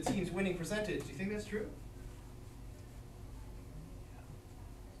proportional to the team's winning percentage. Do you think that's true?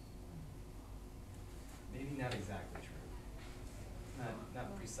 Maybe not exactly true.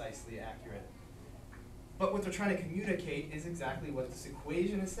 Not precisely accurate. But what they're trying to communicate is exactly what this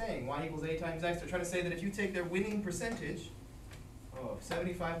equation is saying. Y equals A times X. They're trying to say that if you take their winning percentage,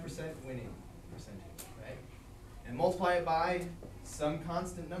 75% winning percentage, right? And multiply it by some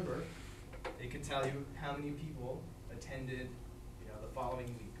constant number, it could tell you how many people attended, the following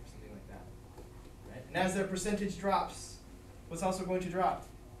week or something like that, right? And as their percentage drops, what's also going to drop?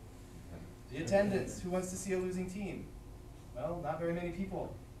 The attendance. Who wants to see a losing team? Well, not very many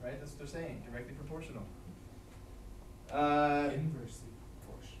people, right? That's what they're saying. Directly proportional. Inversely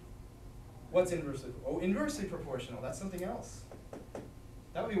proportional. What's inversely? Oh, inversely proportional. That's something else.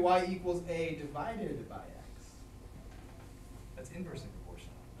 That would be y equals a divided by x. That's inversely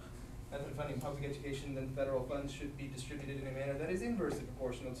proportional. Method of funding public education, then federal funds should be distributed in a manner that is inversely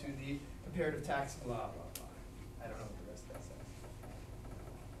proportional to the comparative tax, blah, blah, blah. I don't know what the rest of that says.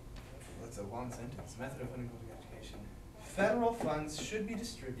 That's a long sentence. Method of funding public education. Federal funds should be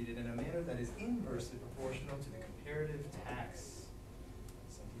distributed in a manner that is inversely proportional to the comparative tax.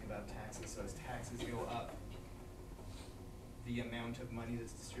 Something about taxes. So as taxes go up, the amount of money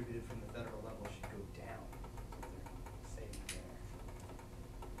that's distributed from the federal level should go down. Saying there.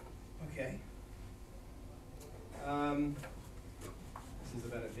 Okay. This is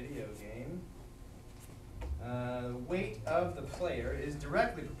about a video game. The weight of the player is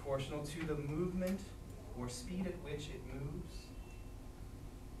directly proportional to the movement or speed at which it moves.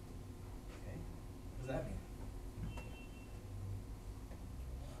 Okay. What does that mean?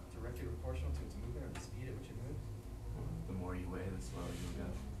 Directly proportional to its movement or the speed at which it moves? The more you weigh, the slower you go.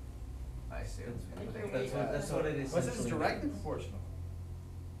 I see. That's what it is. What's this? Directly proportional.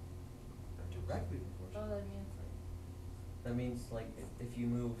 Directly proportional. Oh, that means That means like if you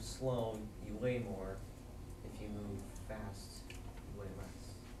move slow, you weigh more. If you move fast, you weigh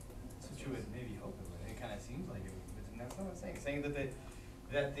less. That's what you would maybe hope it would. It kind of seems like it would, but that's not what I'm saying. It's saying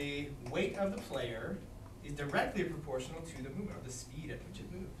that the weight of the player is directly proportional to the movement or the speed at which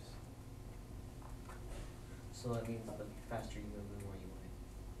it moves. So that means the faster you move, the more you weigh.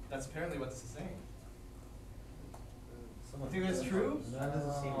 That's apparently what this is saying. Someone Think that's true? That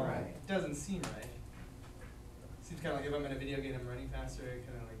doesn't seem No. right. It doesn't seem right. Seems kind of like if I'm in a video game, I'm running faster,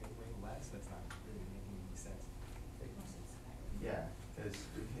 kind of like way less. That's not really making any sense. Yeah, because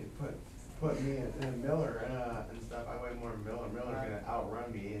you put me in a Miller and stuff, I weigh more than Miller. Miller's gonna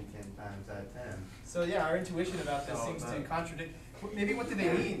outrun me in 10 times out of 10. So yeah, our intuition about this So, seems to no. contradict. Maybe what did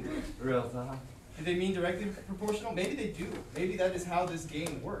they mean? Real thought. Did they mean directly proportional? Maybe they do. Maybe that is how this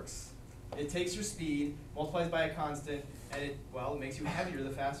game works. It takes your speed, multiplies by a constant, and it makes you heavier the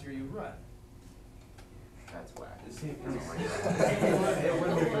faster you run. That's whack. It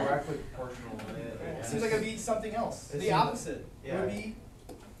wouldn't be directly proportional. It seems like it'd be something else. It The seems- opposite. It yeah. would be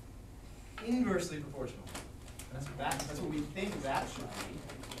inversely proportional. That's what we think that should be.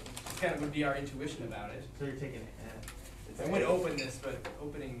 This kind of would be our intuition about it. So you're taking I would open this, but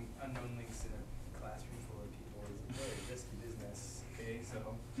opening unknown links in a classroom full of people is very risky business. Okay, so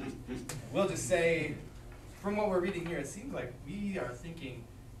we'll just say, from what we're reading here, it seems like we are thinking,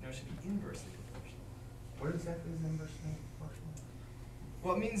 it should be inversely proportional. What exactly is inversely proportional?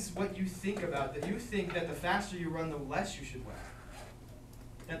 Well, it means what you think about, that you think that the faster you run, the less you should weigh.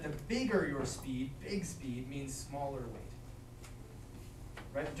 That the bigger your speed, big speed, means smaller weight.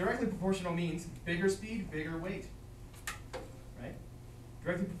 Right? Directly proportional means bigger speed, bigger weight. Right?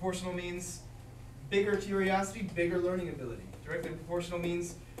 Directly proportional means bigger curiosity, bigger learning ability. Directly proportional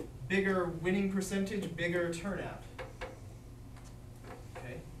means bigger winning percentage, bigger turnout.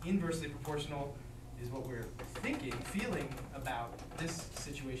 Okay? Inversely proportional is what we're thinking, feeling about this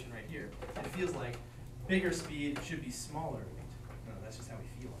situation right here. It feels like bigger speed should be smaller weight. No, that's just how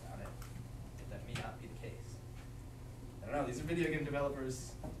we feel about it. That may not be the case. I don't know, these are video game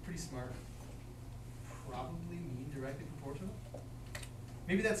developers, pretty smart. Probably mean directly proportional.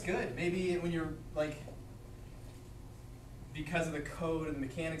 Maybe that's good. Maybe when you're like, because of the code and the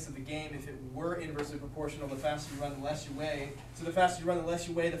mechanics of the game, if it were inversely proportional, the faster you run, the less you weigh. So the faster you run, the less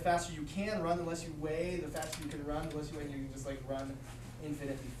you weigh. The faster you can run, the less you weigh. The faster you can run, the less you weigh. And you can just like run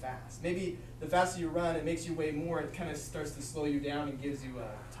infinitely fast. Maybe the faster you run, it makes you weigh more. It kind of starts to slow you down and gives you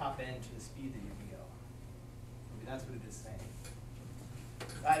a top end to the speed that you can go. Maybe that's what it is saying.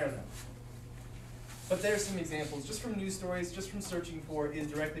 I don't know. But there's some examples, just from news stories, just from searching for, is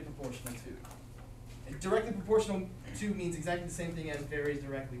directly proportional to. And directly proportional to means exactly the same thing as varies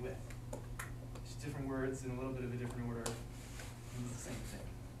directly with. Just different words in a little bit of a different order. Means the same thing.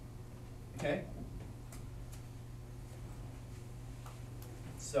 Okay?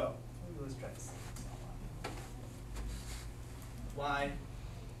 So, let's try this. Y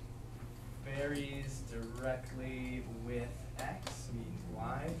varies directly with x means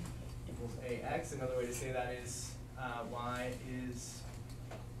y equals ax. Another way to say that is y is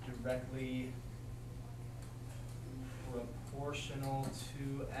directly proportional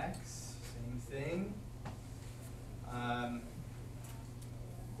to x. Same thing.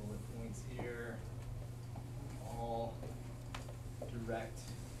 Bullet points here. All direct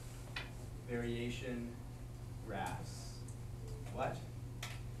variation graphs. What?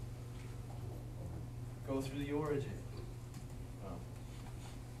 Go through the origin. Oh.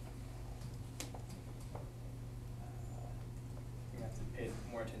 You have to pay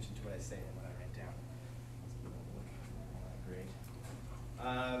more attention to what I say than what I write down. Great.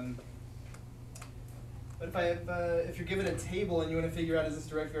 But if you're given a table and you want to figure out is this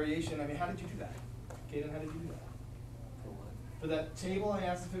direct variation, I mean, how did you do that? Caden, how did you do that? For what? For that table, I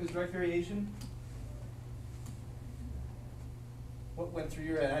asked if it was direct variation. What went through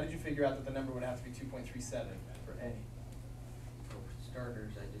your head? How did you figure out that the number would have to be 2.37 for A? For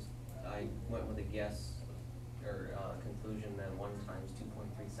starters, I went with a guess or conclusion that 1 times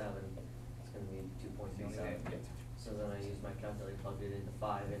 2.37 is going to be 2.37. So then I used my calculator, plugged it into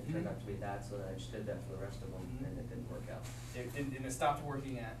 5, and it turned out to be that, so I just did that for the rest of them, and it didn't work out. And it stopped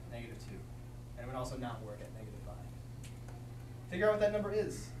working at -2. And it would also not work at -5. Figure out what that number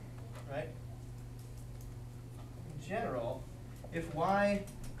is, right? In general, if y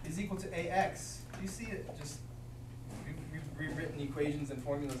is equal to ax, do you see it? Just, we've rewritten equations and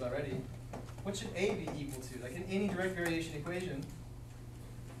formulas already. What should a be equal to? Like in any direct variation equation,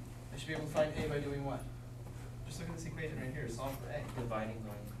 I should be able to find a by doing what? Just look at this equation right here, solve for a. Dividing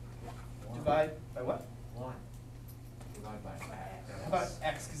by Divide by what? y. Divide by x. How about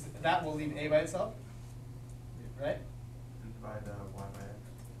x? Because that will leave a by itself, right? Divide y by x.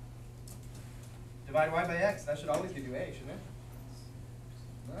 Divide y by x, that should always give you a, shouldn't it?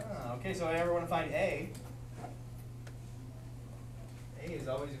 Ah, okay, so if I ever want to find a is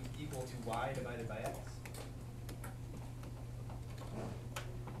always equal to y divided by x.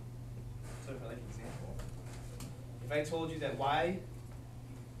 So for like example, if I told you that y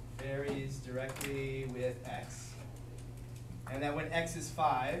varies directly with x, and that when x is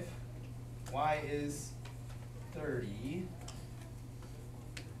 5, y is 30,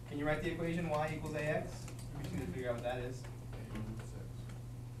 can you write the equation y equals ax? We just need to figure out what that is.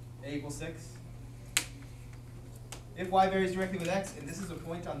 A equals 6. If y varies directly with x, and this is a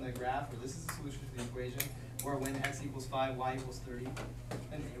point on the graph, or this is the solution to the equation, where when x equals 5, y equals 30,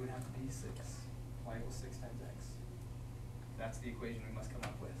 then a would have to be 6. Y equals 6 times x. That's the equation we must come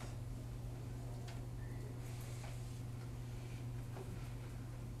up with.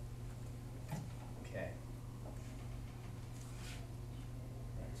 Okay.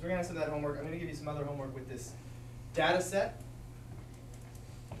 So we're going to answer that homework. I'm going to give you some other homework with this data set.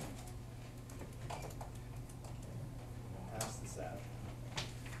 Pass this out.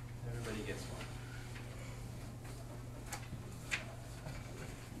 Everybody gets one.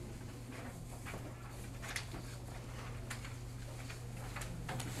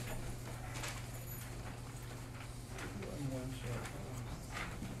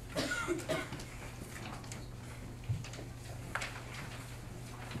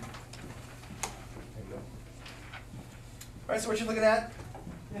 Alright, so what you're looking at,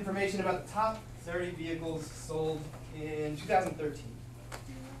 information about the top 30 vehicles sold in 2013.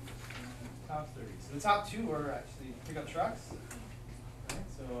 Top 30. So the top 2 are actually pickup trucks. Right,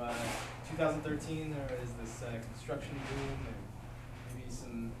 so 2013 there is this construction boom and maybe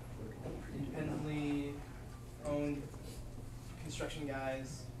some independently owned construction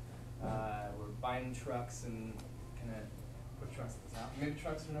guys were buying trucks and kind of put trucks at the top. Maybe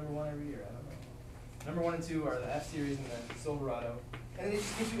trucks are number 1 every year, I don't know. Number 1 and 2 are the F-Series and the Silverado. And then it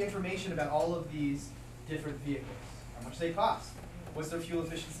just gives you information about all of these different vehicles. How much they cost. What's their fuel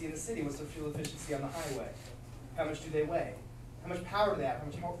efficiency in the city? What's their fuel efficiency on the highway? How much do they weigh? How much power do they have? How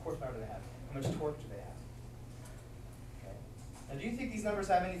much horsepower do they have? How much torque do they have? Okay. Now, do you think these numbers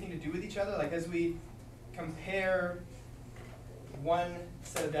have anything to do with each other? Like, as we compare one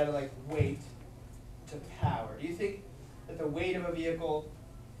set of data, like weight to power, do you think that the weight of a vehicle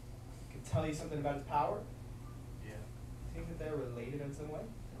could tell you something about its power? Yeah. Do you think that they're related in some way?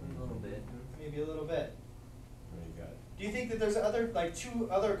 A little bit. Maybe a little bit. What do you got? Do you think that there's other, like 2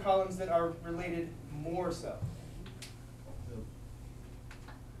 other columns that are related more so?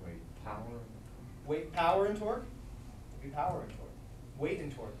 Wait, Power. Weight, power, and torque? Maybe power and torque. Weight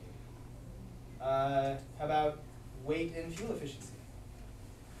and torque. How about weight and fuel efficiency?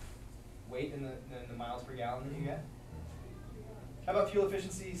 Weight in the miles per gallon that you get? How about fuel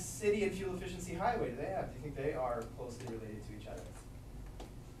efficiency city and fuel efficiency highway? Do you think they are closely related to each other?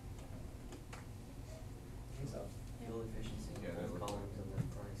 I think so. Fuel efficiency, Yeah, that both would- columns and then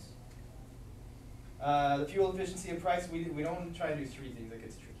price. The fuel efficiency and price, we don't try to do 3 things, that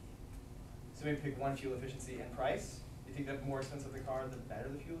gets tricky. So maybe pick one, fuel efficiency and price. You think the more expensive the car, the better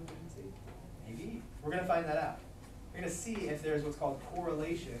the fuel efficiency? Maybe. We're going to find that out. We're going to see if there's what's called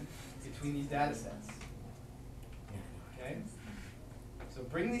correlation between these data sets. Okay? So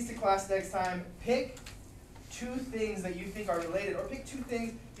bring these to class next time. Pick 2 things that you think are related, or pick 2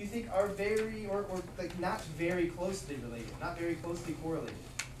 things you think are very, or like not very closely related, not very closely correlated.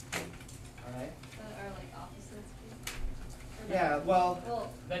 All right? That are like opposites. Or Yeah, not?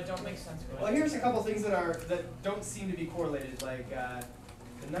 well, That don't make sense. Go well, ahead. here's a couple things that don't seem to be correlated, like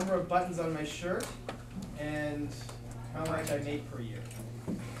the number of buttons on my shirt and how much I make per year.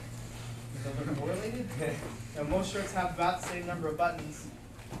 Is those correlated? Now, most shirts have about the same number of buttons,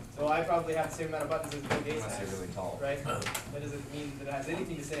 so I probably have the same amount of buttons as Bill Gates Unless has. you're really tall. Right? That doesn't mean that it has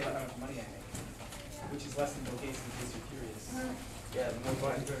anything to say about how much money I make, which is less than Bill Gates in case you're curious. Huh. Yeah, the more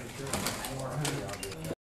buttons on your shirt, the more.